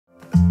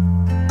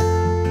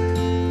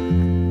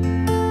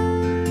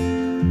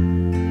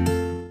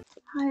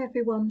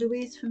everyone,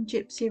 Louise from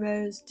Gypsy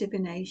Rose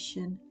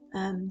Divination.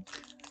 I'm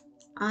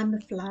a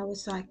flower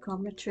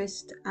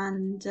psychometrist,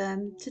 and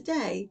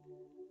today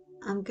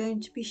I'm going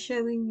to be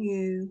showing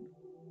you,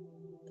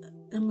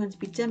 I'm going to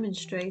be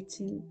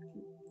demonstrating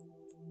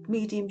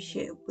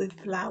mediumship with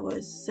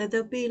flowers. So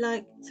there'll be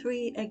like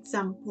 3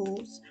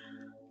 examples.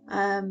 So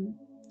I'm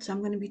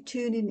going to be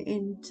tuning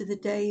into the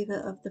deva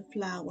of the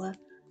flower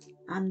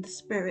and the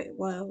spirit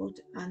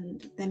world,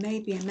 and there may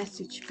be a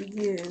message for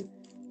you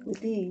with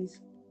these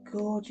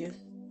gorgeous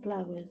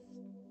flowers.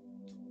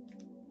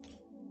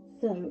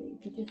 So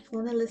if you just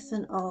want to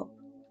listen up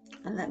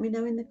and let me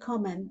know in the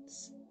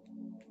comments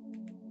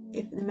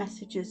if the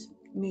messages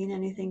mean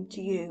anything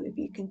to you, if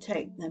you can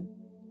take them.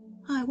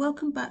 Hi,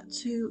 welcome back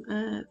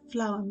to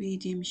Flower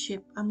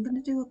Mediumship. I'm going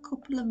to do a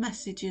couple of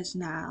messages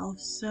now,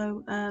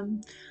 so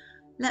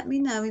let me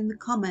know in the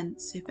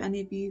comments if any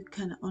of you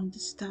can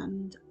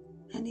understand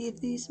any of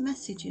these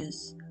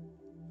messages.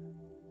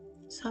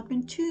 So I've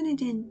been tuning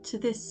into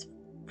this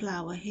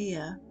flower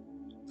here,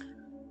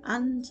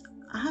 and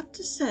I have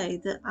to say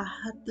that I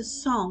had the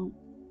song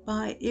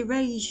by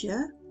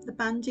Erasure, the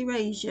band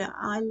Erasure,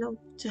 I Love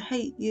to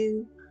Hate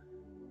You.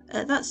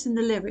 That's in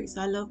the lyrics,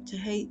 I love to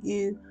hate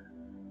you.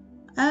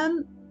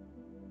 I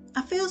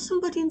feel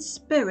somebody in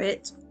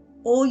spirit,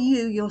 or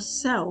you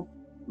yourself,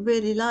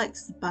 really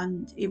likes the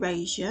band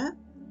Erasure,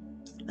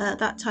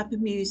 that type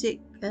of music,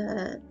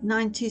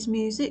 90s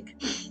music.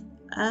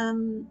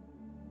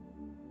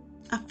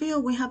 I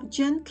feel we have a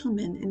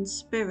gentleman in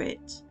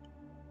spirit.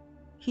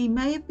 He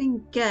may have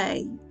been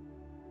gay,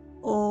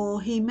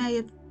 or he may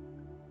have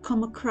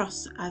come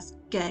across as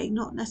gay,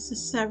 not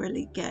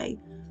necessarily gay.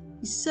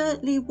 He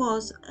certainly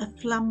was a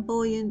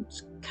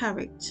flamboyant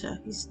character,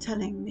 he's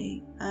telling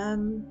me.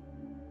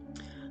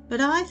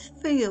 But I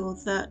feel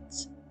that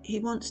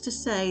he wants to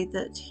say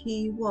that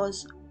he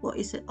was, what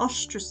is it,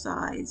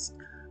 ostracized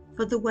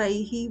for the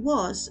way he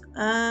was.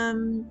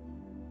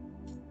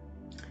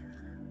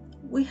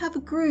 We have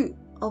a group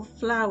of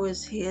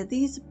flowers here.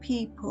 These are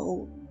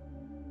people,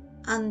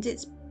 and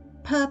it's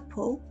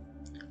purple.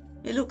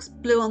 It looks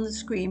blue on the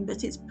screen,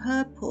 but it's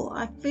purple.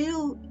 I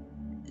feel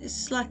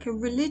it's like a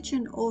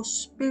religion or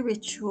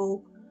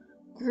spiritual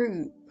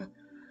group.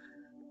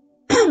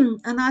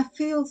 And I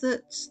feel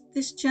that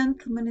this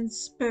gentleman in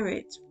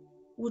spirit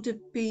would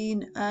have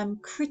been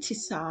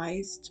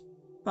criticized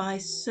by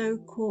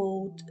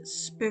so-called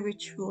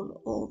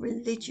spiritual or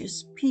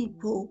religious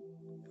people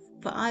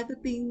for either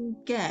being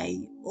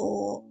gay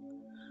or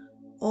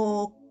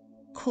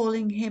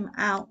calling him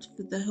out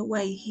for the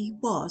way he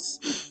was.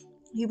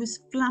 He was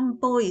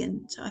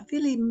flamboyant. I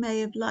feel he may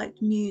have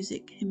liked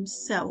music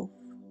himself.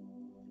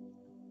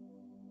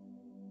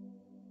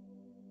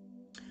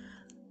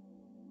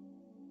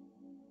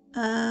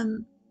 I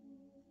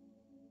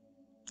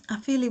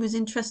feel he was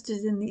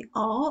interested in the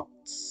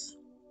arts,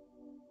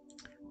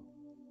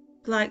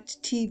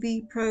 liked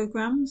TV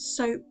programs,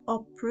 soap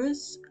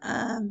operas,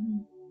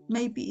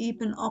 maybe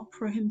even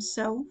opera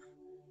himself.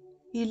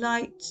 He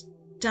liked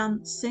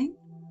dancing,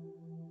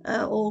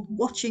 or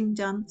watching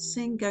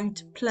dancing, going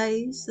to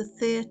plays, the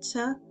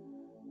theatre,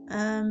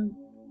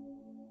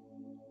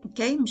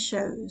 game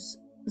shows.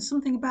 There's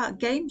something about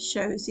game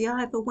shows. He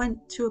either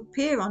went to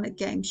appear on a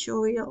game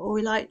show or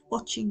he liked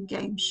watching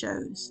game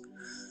shows.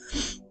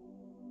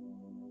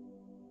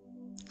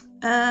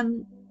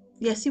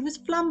 Yes, he was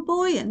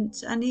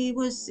flamboyant, and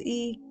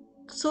he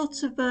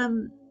sort of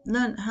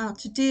learnt how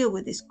to deal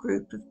with this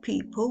group of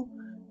people.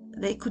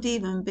 They could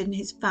even have been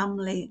his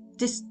family,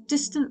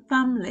 distant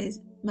family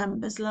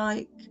members,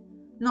 like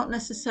not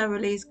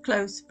necessarily his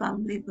close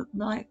family, but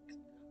like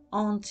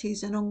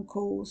aunties and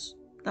uncles,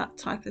 that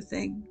type of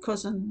thing,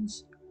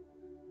 cousins,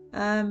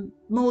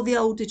 more the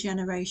older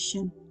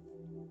generation.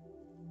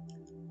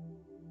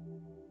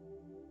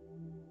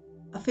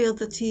 I feel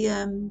that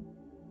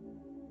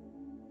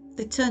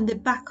they turned their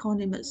back on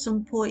him at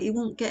some point. He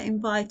won't get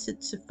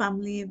invited to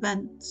family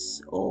events,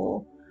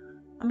 or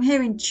I'm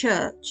hearing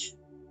church,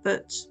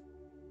 but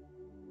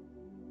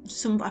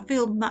I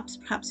feel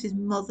perhaps his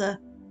mother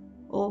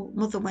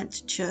went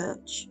to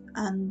church,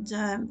 and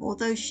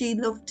although she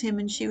loved him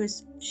and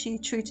she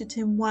treated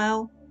him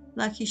well,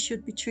 like he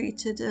should be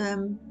treated,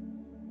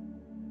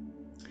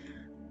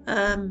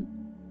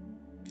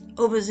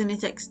 others in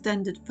his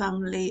extended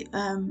family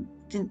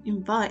didn't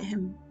invite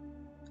him.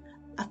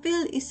 I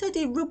feel he said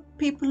he rubbed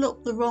people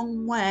up the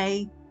wrong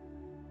way.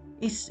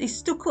 He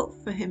stuck up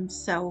for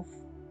himself.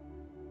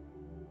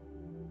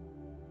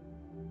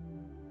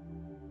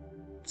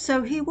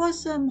 So he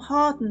was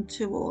hardened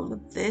to all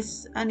of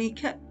this, and he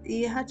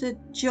had a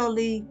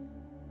jolly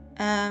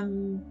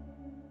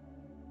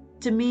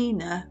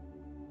demeanour,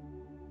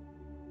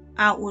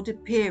 outward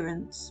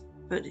appearance,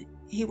 but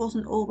he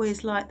wasn't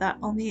always like that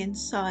on the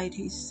inside,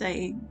 he's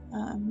saying.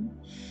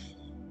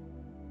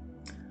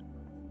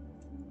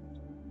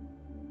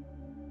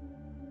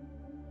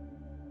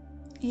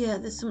 Yeah,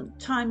 there's some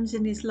times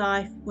in his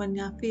life when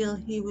I feel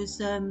he was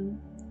a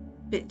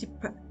bit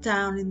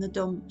down in the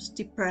dumps,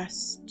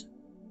 depressed.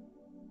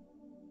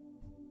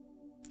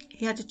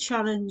 he had a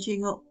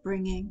challenging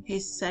upbringing,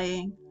 he's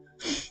saying.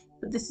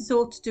 But this is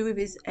all to do with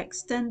his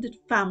extended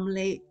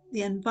family,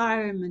 the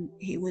environment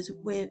he was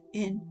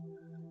in.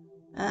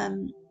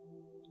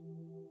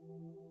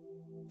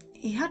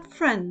 He had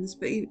friends,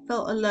 but he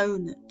felt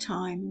alone at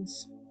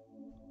times.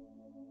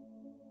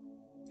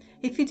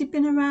 If he'd have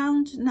been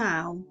around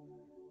now,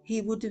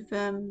 he would have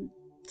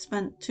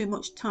spent too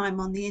much time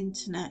on the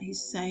internet,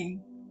 he's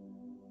saying.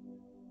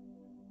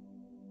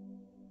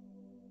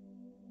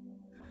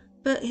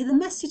 But the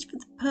message for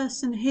the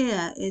person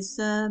here is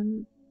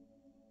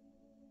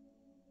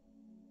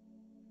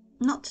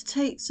not to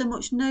take so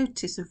much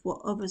notice of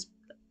what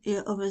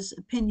others'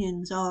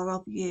 opinions are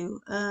of you.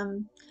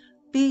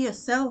 Be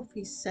yourself,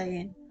 he's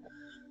saying.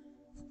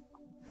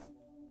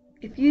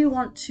 If you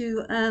want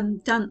to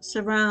dance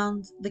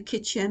around the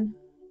kitchen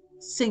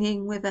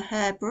singing with a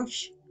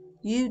hairbrush,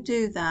 you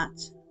do that.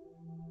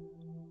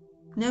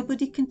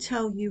 Nobody can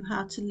tell you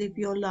how to live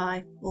your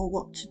life or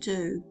what to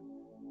do.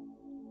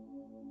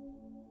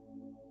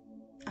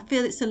 I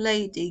feel it's a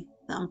lady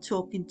that I'm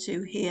talking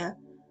to here.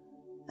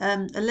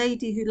 A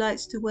lady who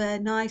likes to wear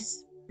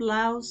nice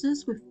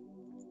blouses with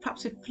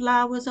perhaps with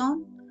flowers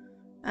on,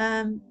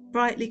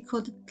 brightly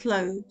coloured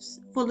clothes,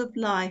 full of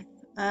life,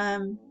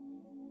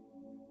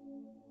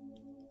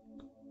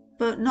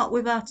 but not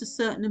without a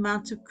certain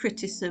amount of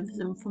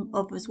criticism from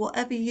others.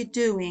 Whatever you're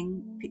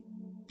doing,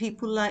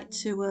 people like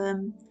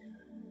to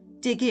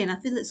dig in. I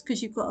feel it's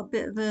because you've got a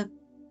bit of a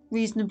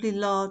reasonably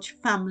large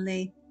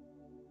family,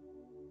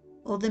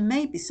 or there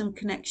may be some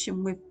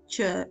connection with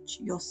church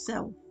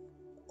yourself,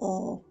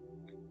 or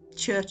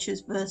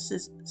churches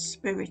versus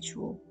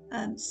spiritual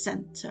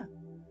centre.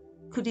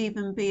 Could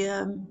even be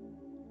a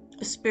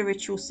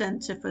spiritual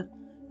centre for,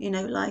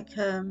 like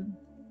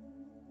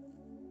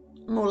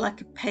more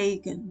like a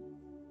pagan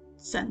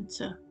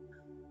centre.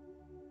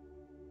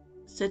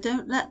 So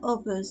don't let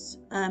others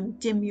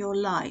dim your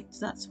light.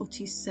 That's what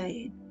he's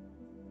saying.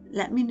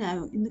 Let me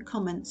know in the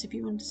comments if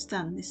you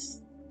understand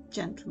this,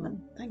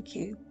 gentleman. Thank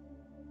you.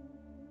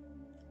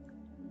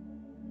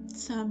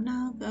 So I'm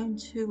now going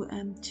to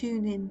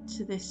tune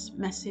into this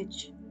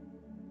message,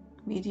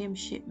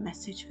 mediumship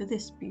message for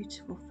this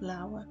beautiful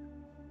flower.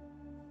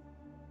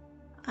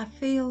 I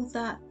feel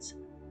that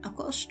I've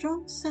got a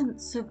strong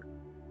sense of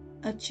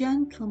a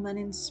gentleman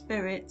in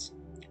spirit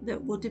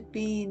that would have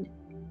been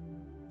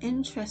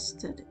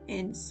interested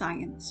in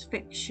science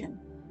fiction,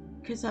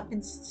 because I've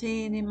been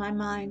seeing in my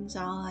mind's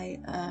eye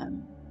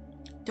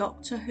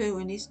Doctor Who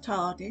and his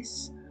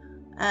TARDIS,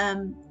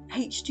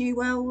 H.G.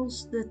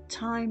 Wells' The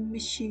Time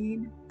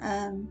Machine,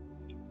 and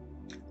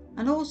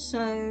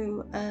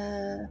also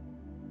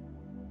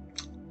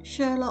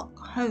Sherlock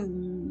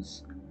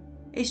Holmes.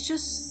 It's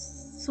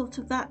just sort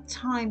of that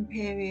time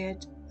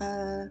period.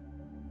 I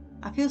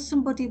feel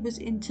somebody was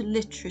into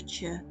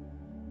literature.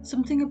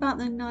 Something about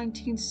the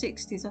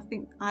 1960s. I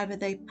think either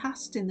they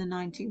passed in the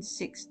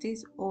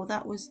 1960s or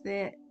that was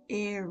their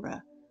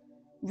era.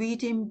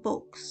 Reading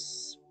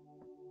books,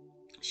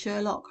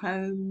 Sherlock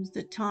Holmes,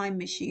 The Time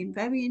Machine,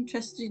 very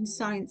interested in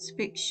science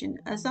fiction.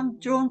 As I'm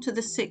drawn to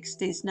the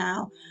 60s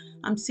now,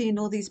 I'm seeing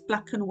all these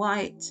black and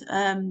white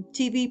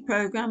TV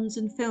programs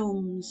and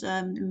films,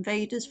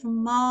 Invaders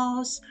from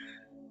Mars,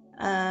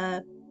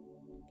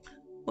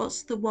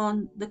 what's the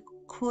one, the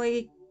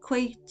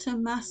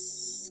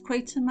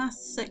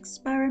Quatermass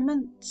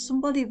experiment.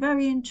 Somebody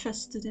very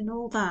interested in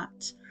all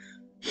that.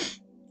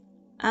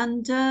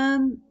 And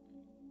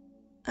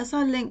as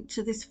I link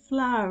to this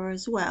flower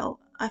as well,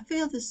 I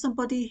feel there's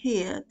somebody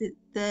here,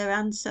 their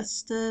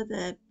ancestor,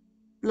 their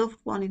loved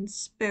one in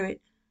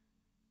spirit,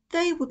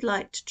 they would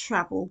like to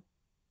travel,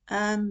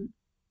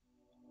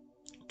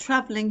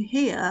 traveling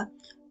here,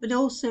 but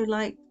also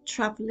like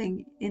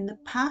traveling in the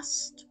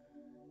past.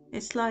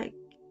 It's like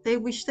they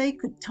wish they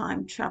could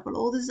time travel,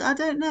 or there's, I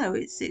don't know,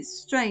 it's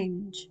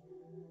strange.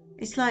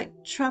 It's like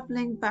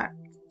traveling back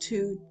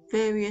to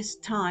various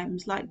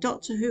times, like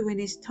Doctor Who in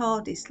his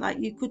TARDIS. Like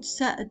you could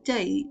set a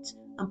date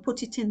and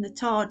put it in the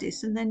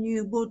TARDIS, and then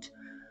you would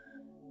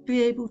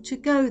be able to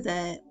go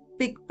there.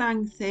 Big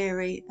Bang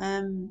Theory,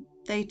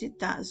 they did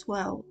that as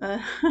well,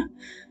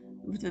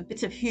 with a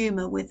bit of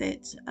humour with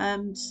it.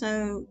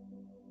 So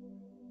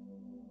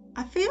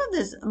I feel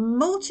there's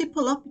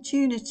multiple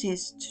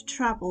opportunities to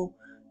travel,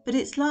 but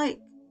it's like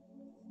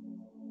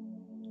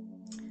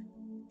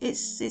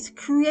it's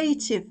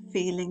creative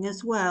feeling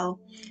as well.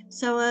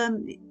 So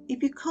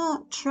if you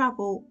can't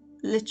travel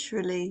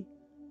literally,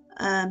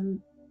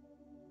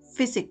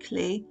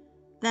 physically,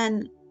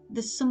 then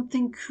there's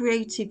something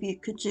creative you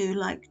could do,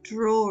 like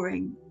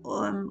drawing,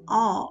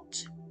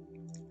 art.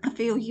 I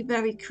feel you're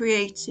very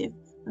creative,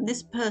 and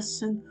this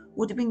person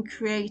would have been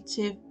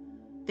creative.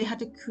 They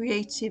had a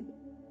creative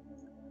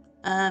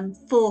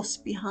force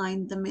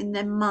behind them in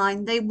their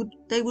mind. They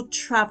would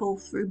travel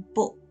through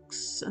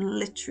books and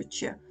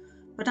literature.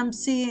 But I'm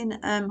seeing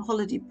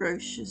holiday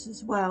brochures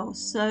as well.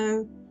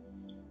 So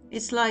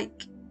it's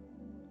like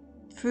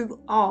through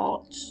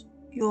art,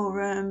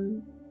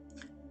 you're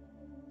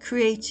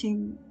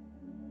creating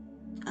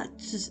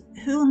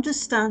who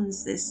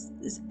understands this?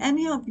 Does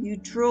any of you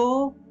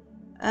draw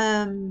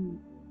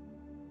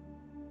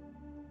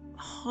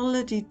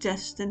holiday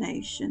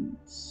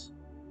destinations,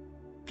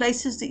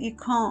 places that you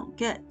can't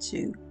get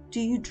to? Do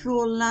you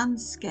draw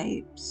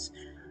landscapes?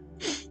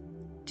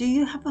 Do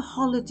you have a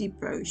holiday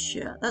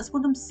brochure? That's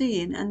what I'm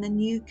seeing. And then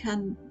you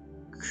can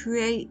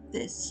create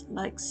this,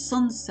 like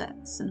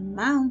sunsets and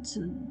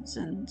mountains,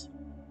 and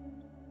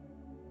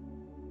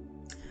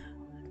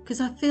because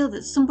I feel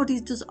that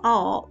somebody does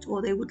art,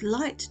 or they would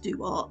like to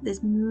do art,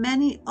 there's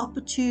many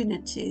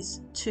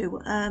opportunities to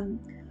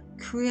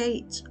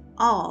create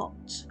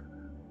art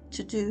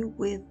to do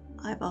with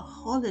either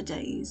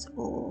holidays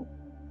or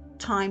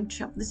time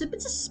travel. There's a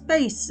bit of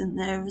space in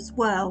there as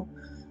well,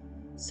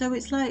 so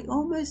it's like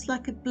almost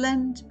like a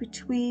blend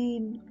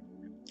between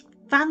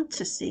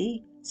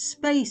fantasy,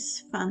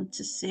 space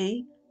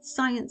fantasy,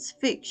 science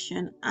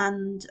fiction,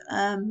 and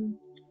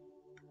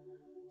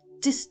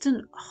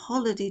distant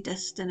holiday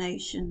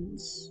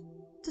destinations.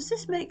 Does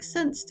this make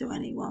sense to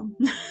anyone?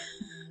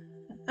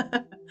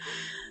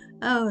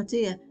 Oh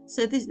dear.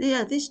 So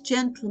this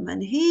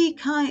gentleman, he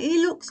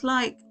looks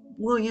like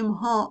William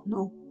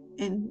Hartnell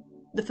in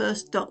the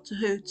first Doctor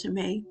Who to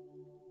me.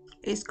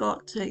 He's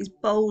got he's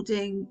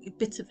balding, a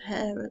bit of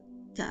hair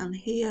down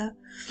here,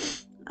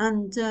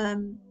 and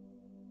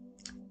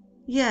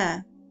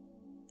yeah,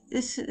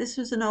 this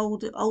was an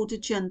older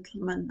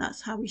gentleman.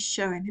 That's how he's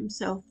showing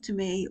himself to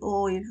me,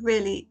 or he's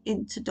really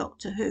into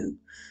Doctor Who,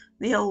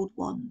 the old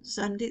ones.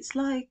 And it's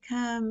like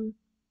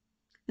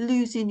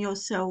losing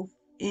yourself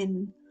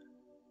in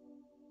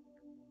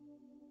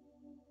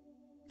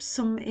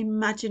some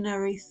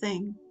imaginary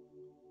thing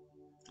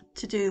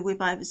to do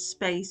with either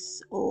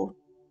space or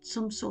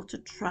some sort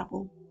of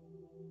travel.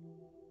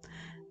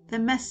 The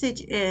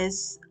message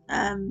is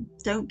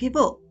don't give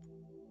up.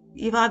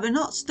 You've either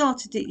not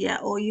started it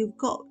yet, or you've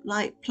got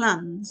like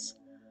plans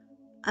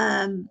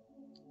to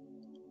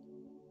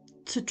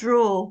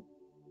draw,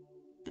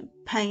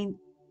 paint,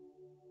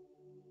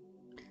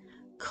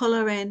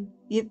 colour in.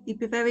 You'd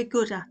be very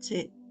good at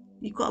it.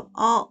 You've got an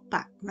art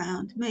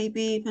background,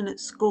 maybe even at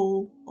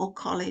school or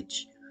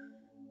college.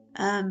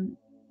 I'm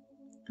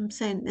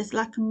saying there's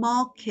like a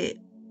market,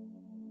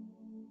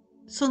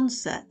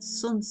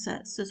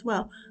 sunsets as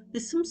well.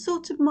 There's some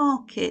sort of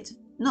market,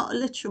 not a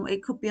literal,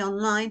 it could be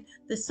online.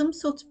 There's some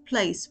sort of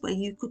place where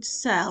you could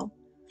sell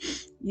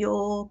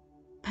your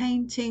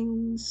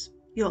paintings,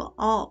 your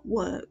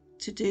artwork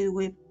to do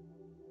with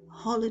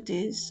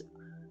holidays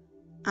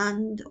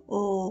and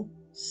or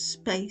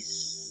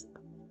space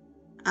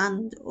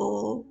and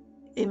or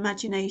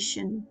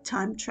imagination,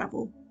 time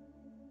travel.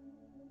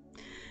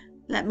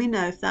 Let me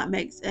know if that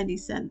makes any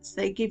sense.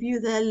 They give you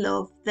their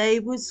love. They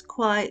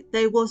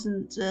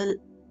wasn't an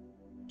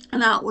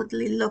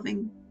outwardly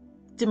loving,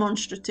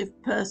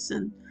 demonstrative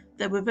person.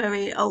 They were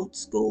very old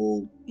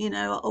school,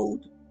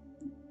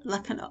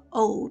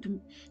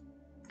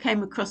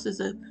 came across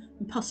as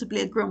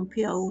possibly a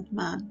grumpy old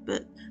man.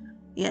 But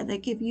yeah, they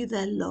give you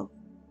their love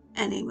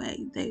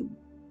anyway.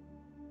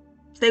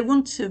 They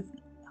wouldn't have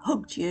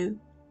hugged you.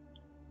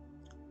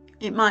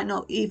 It might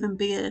not even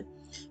be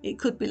it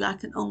could be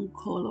like an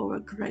uncle or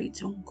a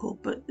great uncle,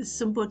 but there's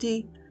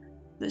somebody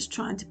that's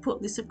trying to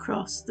put this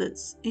across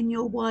that's in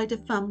your wider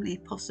family,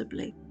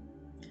 possibly.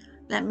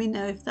 Let me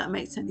know if that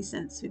makes any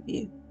sense with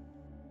you.